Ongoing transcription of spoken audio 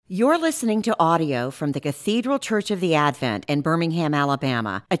You're listening to audio from the Cathedral Church of the Advent in Birmingham,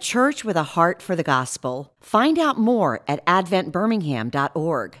 Alabama, a church with a heart for the gospel. Find out more at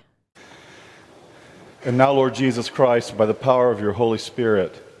adventbirmingham.org. And now, Lord Jesus Christ, by the power of your Holy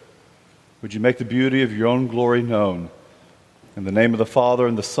Spirit, would you make the beauty of your own glory known? In the name of the Father,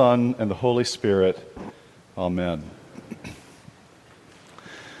 and the Son, and the Holy Spirit. Amen.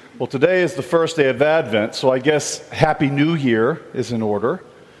 Well, today is the first day of Advent, so I guess Happy New Year is in order.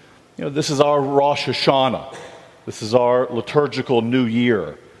 You know, this is our Rosh Hashanah. This is our liturgical New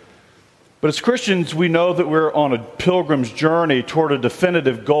Year. But as Christians, we know that we're on a pilgrim's journey toward a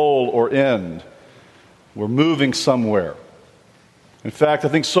definitive goal or end. We're moving somewhere. In fact, I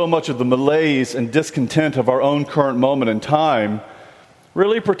think so much of the malaise and discontent of our own current moment in time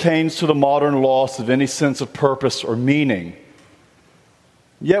really pertains to the modern loss of any sense of purpose or meaning.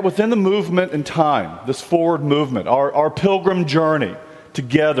 Yet within the movement in time, this forward movement, our pilgrim journey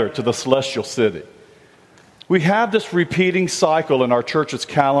together to the celestial city, we have this repeating cycle in our church's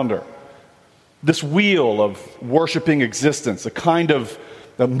calendar, this wheel of worshiping existence, a kind of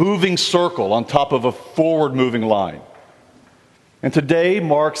a moving circle on top of a forward-moving line. And today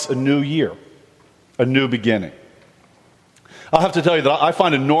marks a new year, a new beginning. I'll have to tell you that I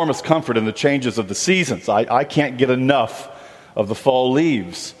find enormous comfort in the changes of the seasons. I can't get enough of the fall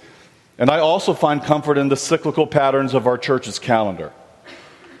leaves. And I also find comfort in the cyclical patterns of our church's calendar.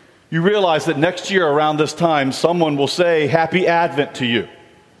 You realize that next year around this time, someone will say Happy Advent to you,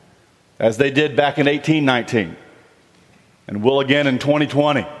 as they did back in 1819, and will again in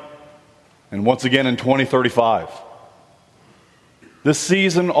 2020, and once again in 2035. This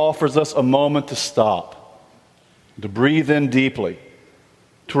season offers us a moment to stop, to breathe in deeply,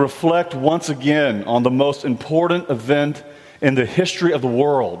 to reflect once again on the most important event in the history of the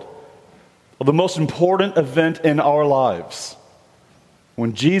world, or the most important event in our lives,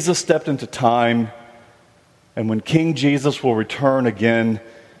 when Jesus stepped into time and when King Jesus will return again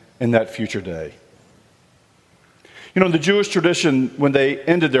in that future day. You know, in the Jewish tradition, when they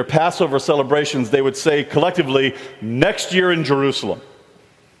ended their Passover celebrations, they would say collectively, next year in Jerusalem.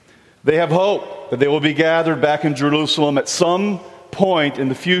 They have hope that they will be gathered back in Jerusalem at some point in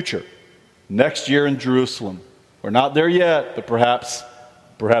the future. Next year in Jerusalem. We're not there yet, but perhaps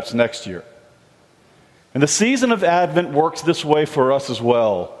next year. And the season of Advent works this way for us as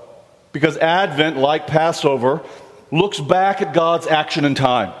well, because Advent, like Passover, looks back at God's action in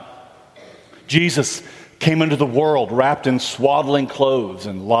time. Jesus came into the world wrapped in swaddling clothes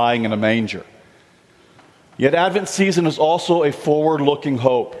and lying in a manger. Yet Advent season is also a forward-looking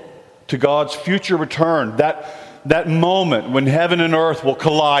hope to God's future return, that moment when heaven and earth will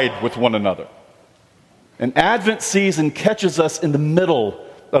collide with one another. And Advent season catches us in the middle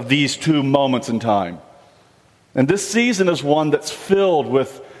of these two moments in time. And this season is one that's filled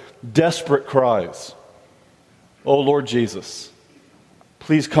with desperate cries. Oh, Lord Jesus,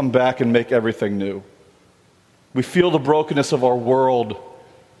 please come back and make everything new. We feel the brokenness of our world.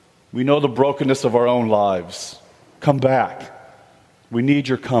 We know the brokenness of our own lives. Come back. We need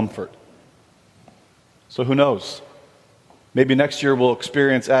your comfort. So who knows? Maybe next year we'll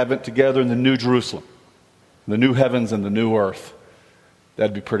experience Advent together in the New Jerusalem, the new heavens and the new earth.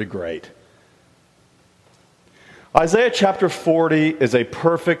 That'd be pretty great. Isaiah chapter 40 is a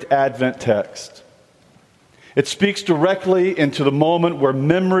perfect Advent text. It speaks directly into the moment where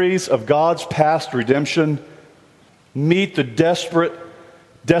memories of God's past redemption meet the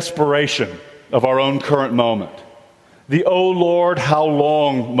desperation of our own current moment. The "Oh Lord, how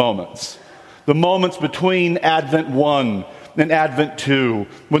long" moments. The moments between Advent 1 and Advent 2,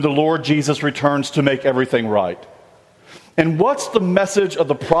 when the Lord Jesus returns to make everything right. And what's the message of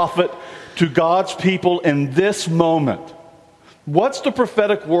the prophet to God's people in this moment? What's the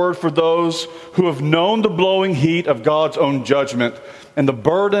prophetic word for those who have known the blowing heat of God's own judgment and the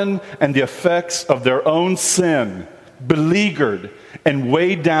burden and the effects of their own sin, beleaguered and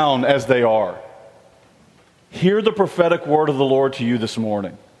weighed down as they are? Hear the prophetic word of the Lord to you this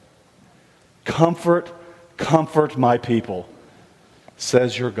morning. Comfort, comfort my people,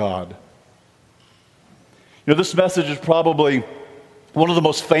 says your God. You know, this message is probably one of the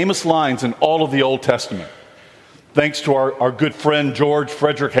most famous lines in all of the Old Testament. Thanks to our good friend George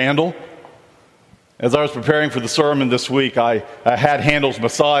Frederick Handel. As I was preparing for the sermon this week, I had Handel's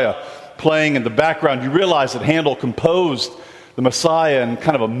Messiah playing in the background. You realize that Handel composed the Messiah in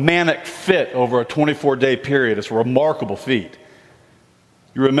kind of a manic fit over a 24-day period. It's a remarkable feat.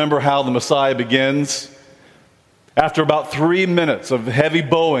 You remember how the Messiah begins? After about 3 minutes of heavy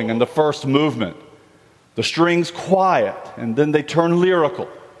bowing in the first movement, the strings quiet, and then they turn lyrical,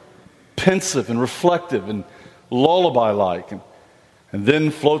 pensive and reflective and lullaby-like. And and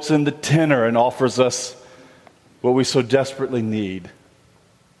then floats in the tenor and offers us what we so desperately need.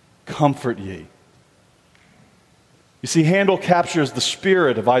 Comfort ye. You see, Handel captures the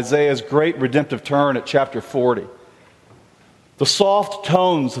spirit of Isaiah's great redemptive turn at chapter 40. The soft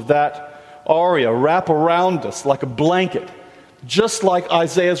tones of that aria wrap around us like a blanket, just like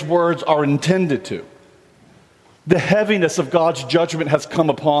Isaiah's words are intended to. The heaviness of God's judgment has come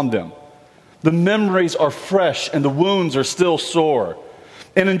upon them. The memories are fresh and the wounds are still sore.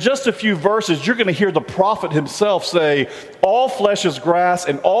 And in just a few verses, you're going to hear the prophet himself say, all flesh is grass,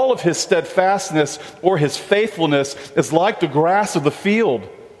 and all of his steadfastness or his faithfulness is like the grass of the field.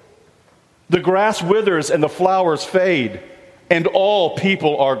 The grass withers and the flowers fade, and all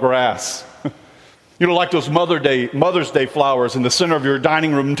people are grass. You know, like those Mother's Day flowers in the center of your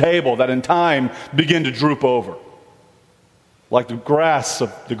dining room table that in time begin to droop over. Like the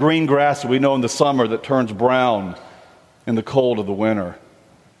green grass that we know in the summer that turns brown in the cold of the winter.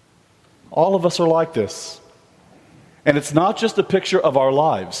 All of us are like this. And it's not just a picture of our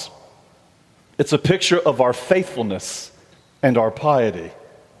lives. It's a picture of our faithfulness and our piety,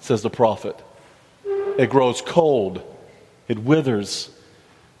 says the prophet. It grows cold, it withers,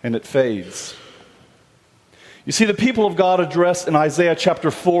 and it fades. You see, the people of God addressed in Isaiah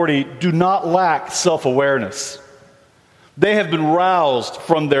chapter 40 do not lack self-awareness. They have been roused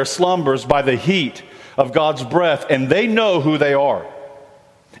from their slumbers by the heat of God's breath, and they know who they are.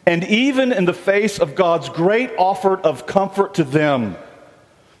 And even in the face of God's great offer of comfort to them,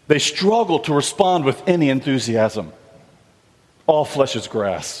 they struggle to respond with any enthusiasm. All flesh is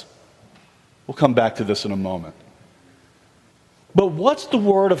grass. We'll come back to this in a moment. But what's the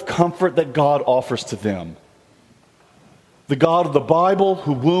word of comfort that God offers to them? The God of the Bible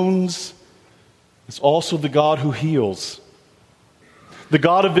who wounds is also the God who heals. The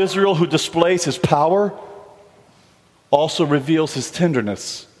God of Israel who displays his power also reveals his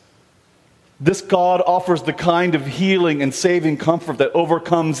tenderness. This God offers the kind of healing and saving comfort that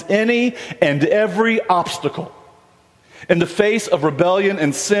overcomes any and every obstacle. In the face of rebellion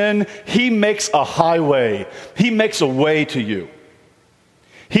and sin, he makes a highway. He makes a way to you.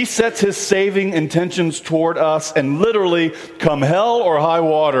 He sets his saving intentions toward us, and literally, come hell or high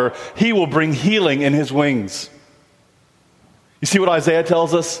water, he will bring healing in his wings. You see what Isaiah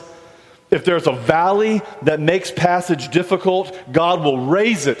tells us? If there's a valley that makes passage difficult, God will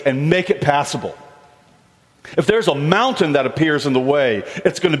raise it and make it passable. If there's a mountain that appears in the way,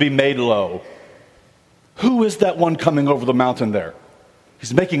 it's going to be made low. Who is that one coming over the mountain there?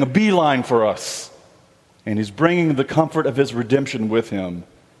 He's making a beeline for us, and he's bringing the comfort of his redemption with him.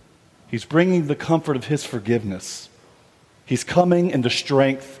 He's bringing the comfort of his forgiveness. He's coming in the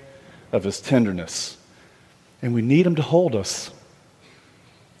strength of his tenderness. And we need him to hold us.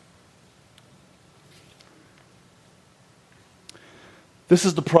 This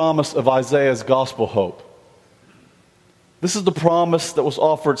is the promise of Isaiah's gospel hope. This is the promise that was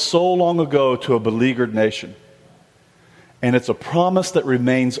offered so long ago to a beleaguered nation. And it's a promise that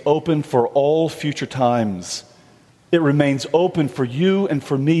remains open for all future times. It remains open for you and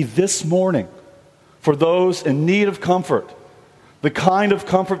for me this morning, for those in need of comfort. The kind of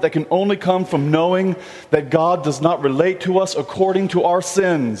comfort that can only come from knowing that God does not relate to us according to our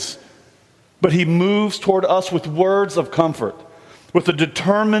sins, but he moves toward us with words of comfort, with a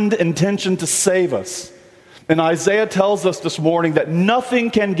determined intention to save us. And Isaiah tells us this morning that nothing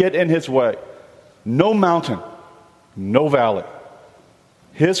can get in his way. No mountain, no valley.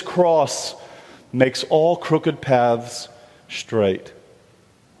 His cross makes all crooked paths straight.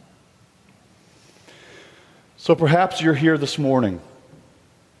 So perhaps you're here this morning,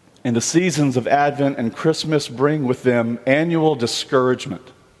 and the seasons of Advent and Christmas bring with them annual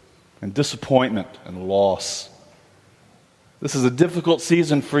discouragement and disappointment and loss. This is a difficult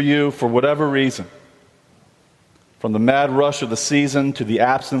season for you for whatever reason. From the mad rush of the season to the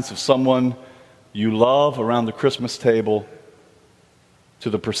absence of someone you love around the Christmas table, to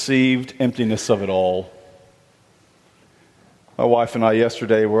the perceived emptiness of it all. My wife and I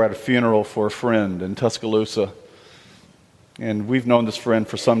yesterday were at a funeral for a friend in Tuscaloosa. And we've known this friend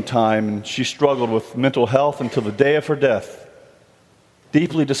for some time, and she struggled with mental health until the day of her death,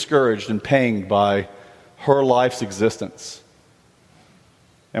 deeply discouraged and pained by her life's existence.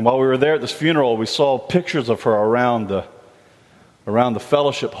 And while we were there at this funeral, we saw pictures of her around the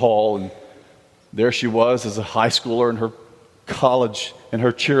fellowship hall, and there she was as a high schooler in her college, in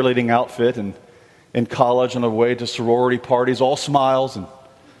her cheerleading outfit, and in college on her way to sorority parties, all smiles,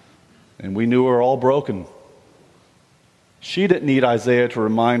 and we knew her all broken. She didn't need Isaiah to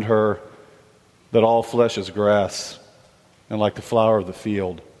remind her that all flesh is grass and like the flower of the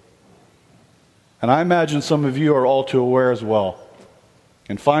field. And I imagine some of you are all too aware as well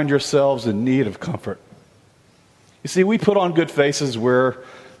and find yourselves in need of comfort. You see, we put on good faces, we're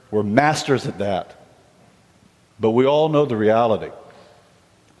masters at that. But we all know the reality.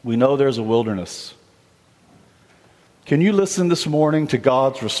 We know there's a wilderness. Can you listen this morning to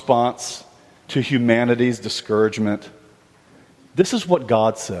God's response to humanity's discouragement? This is what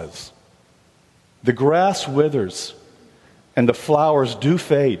God says. The grass withers and the flowers do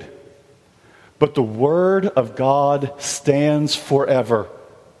fade, but the word of God stands forever.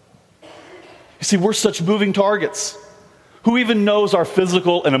 You see, we're such moving targets. Who even knows our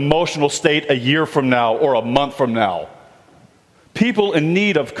physical and emotional state a year from now or a month from now? People in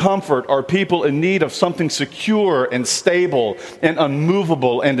need of comfort are people in need of something secure and stable and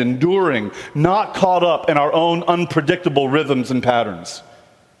unmovable and enduring, not caught up in our own unpredictable rhythms and patterns.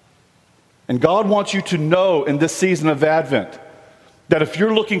 And God wants you to know in this season of Advent that if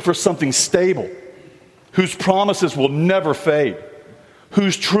you're looking for something stable, whose promises will never fade,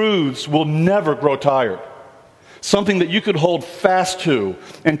 whose truths will never grow tired, something that you could hold fast to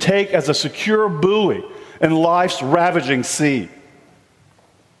and take as a secure buoy in life's ravaging sea,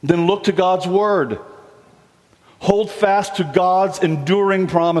 then look to God's word. Hold fast to God's enduring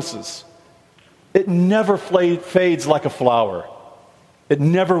promises. It never fades like a flower. It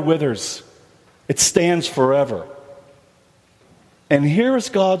never withers. It stands forever. And here is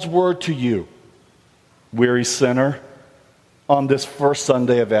God's word to you, weary sinner, on this first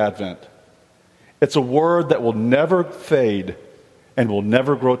Sunday of Advent. It's a word that will never fade and will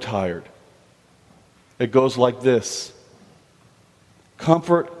never grow tired. It goes like this.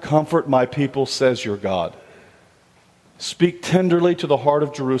 Comfort, comfort my people, says your God. Speak tenderly to the heart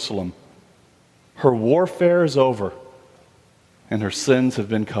of Jerusalem. Her warfare is over, and her sins have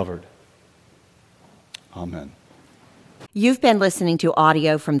been covered. Amen. You've been listening to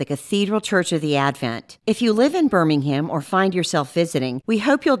audio from the Cathedral Church of the Advent. If you live in Birmingham or find yourself visiting, we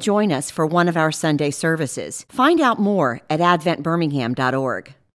hope you'll join us for one of our Sunday services. Find out more at adventbirmingham.org.